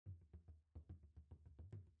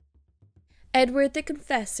Edward the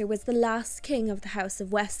Confessor was the last king of the House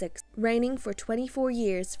of Wessex, reigning for 24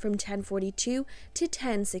 years from 1042 to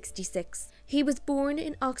 1066. He was born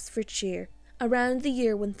in Oxfordshire around the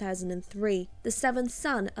year 1003, the seventh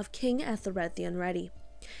son of King Aethelred the Unready.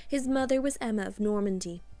 His mother was Emma of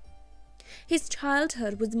Normandy. His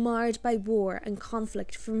childhood was marred by war and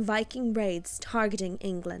conflict from Viking raids targeting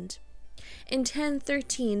England. In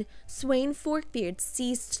 1013, Sweyn Forkbeard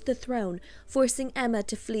seized the throne, forcing Emma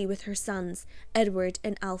to flee with her sons, Edward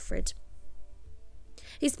and Alfred.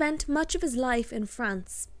 He spent much of his life in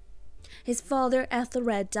France. His father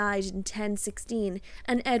Aethelred died in 1016,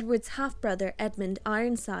 and Edward's half-brother Edmund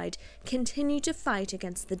Ironside continued to fight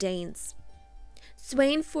against the Danes.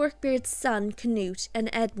 Sweyn Forkbeard's son Canute and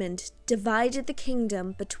Edmund divided the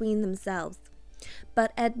kingdom between themselves,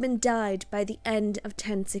 but Edmund died by the end of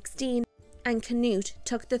 1016, and Canute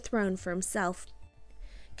took the throne for himself.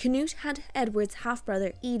 Canute had Edward's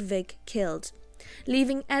half-brother Eadwig killed,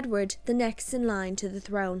 leaving Edward the next in line to the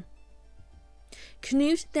throne.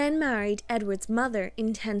 Canute then married Edward's mother in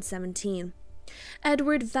 1017.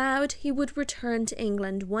 Edward vowed he would return to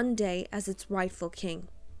England one day as its rightful king.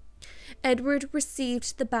 Edward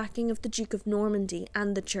received the backing of the Duke of Normandy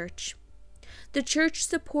and the Church. The Church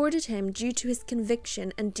supported him due to his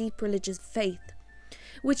conviction and deep religious faith,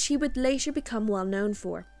 which he would later become well known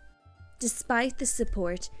for. Despite this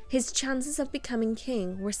support, his chances of becoming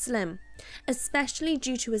king were slim, especially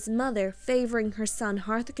due to his mother favouring her son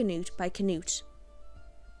Harthacnut by Canute.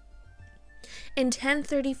 In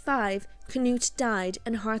 1035, Canute died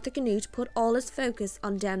and Harthacnut put all his focus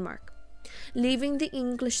on Denmark, leaving the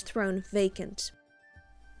English throne vacant.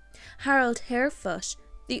 Harold Harefoot,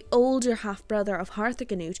 the older half-brother of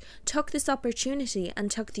Harthacnut, took this opportunity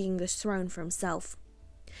and took the English throne for himself.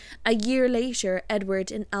 A year later, Edward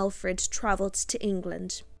and Alfred travelled to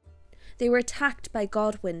England. They were attacked by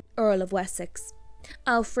Godwin, Earl of Wessex.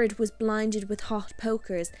 Alfred was blinded with hot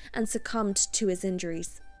pokers and succumbed to his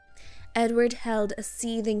injuries. Edward held a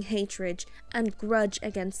seething hatred and grudge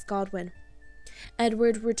against Godwin.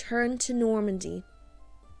 Edward returned to Normandy.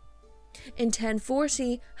 In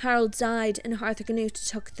 1040, Harold died and Harthacnut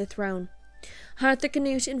took the throne.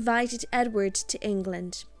 Harthacnut invited Edward to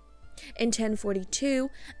England. In 1042,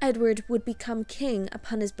 Edward would become king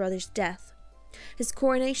upon his brother's death. His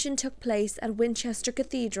coronation took place at Winchester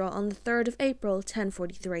Cathedral on the 3rd of April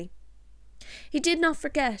 1043. He did not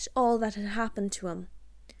forget all that had happened to him.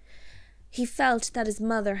 He felt that his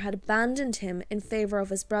mother had abandoned him in favour of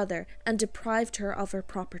his brother and deprived her of her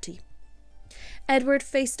property. Edward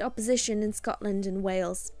faced opposition in Scotland and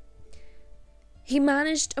Wales. He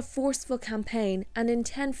managed a forceful campaign and in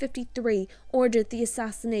 1053 ordered the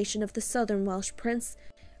assassination of the southern Welsh prince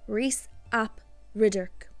Rhys ap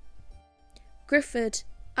Rhydderch. Griffith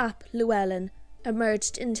ap Llewellyn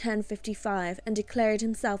emerged in 1055 and declared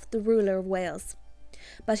himself the ruler of Wales,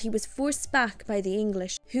 but he was forced back by the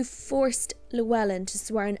English, who forced Llewellyn to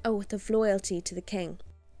swear an oath of loyalty to the king.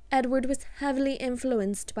 Edward was heavily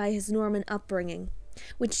influenced by his Norman upbringing,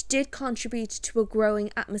 which did contribute to a growing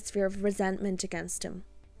atmosphere of resentment against him.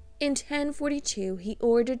 In 1042, he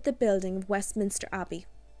ordered the building of Westminster Abbey.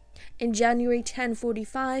 In January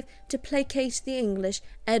 1045, to placate the English,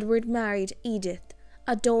 Edward married Edith,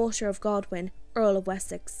 a daughter of Godwin, Earl of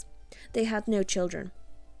Wessex. They had no children.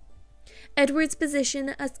 Edward's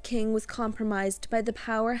position as king was compromised by the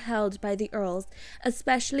power held by the earls,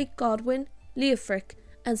 especially Godwin, Leofric,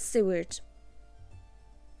 and Siward.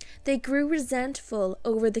 They grew resentful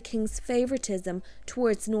over the king's favouritism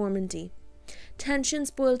towards Normandy.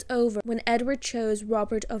 Tensions boiled over when Edward chose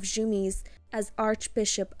Robert of Jumis as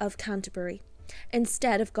Archbishop of Canterbury,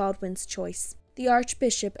 instead of Godwin's choice. The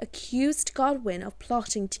Archbishop accused Godwin of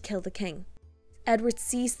plotting to kill the king. Edward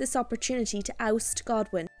seized this opportunity to oust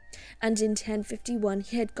Godwin, and in 1051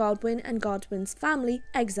 he had Godwin and Godwin's family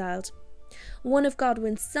exiled. One of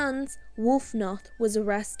Godwin's sons, Wulfnoth, was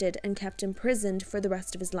arrested and kept imprisoned for the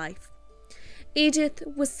rest of his life. Edith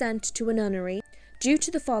was sent to a nunnery due to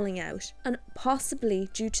the falling out, and possibly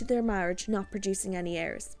due to their marriage not producing any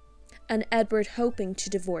heirs, and Edward hoping to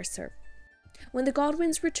divorce her. When the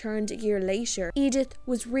Godwins returned a year later, Edith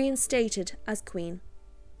was reinstated as queen.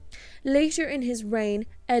 Later in his reign,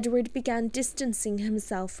 Edward began distancing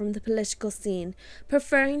himself from the political scene,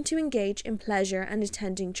 preferring to engage in pleasure and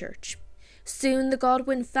attending church. Soon the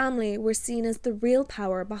Godwin family were seen as the real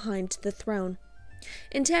power behind the throne.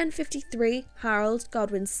 In 1053, Harold,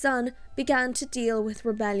 Godwin's son, began to deal with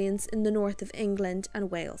rebellions in the north of England and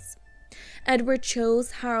Wales. Edward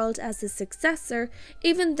chose Harold as his successor,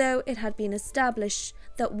 even though it had been established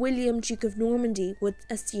that William, Duke of Normandy, would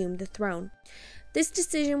assume the throne. This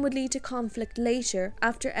decision would lead to conflict later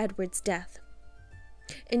after Edward's death.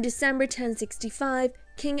 In December 1065,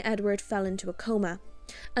 King Edward fell into a coma,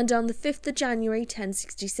 and on the 5th of January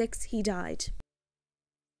 1066 he died.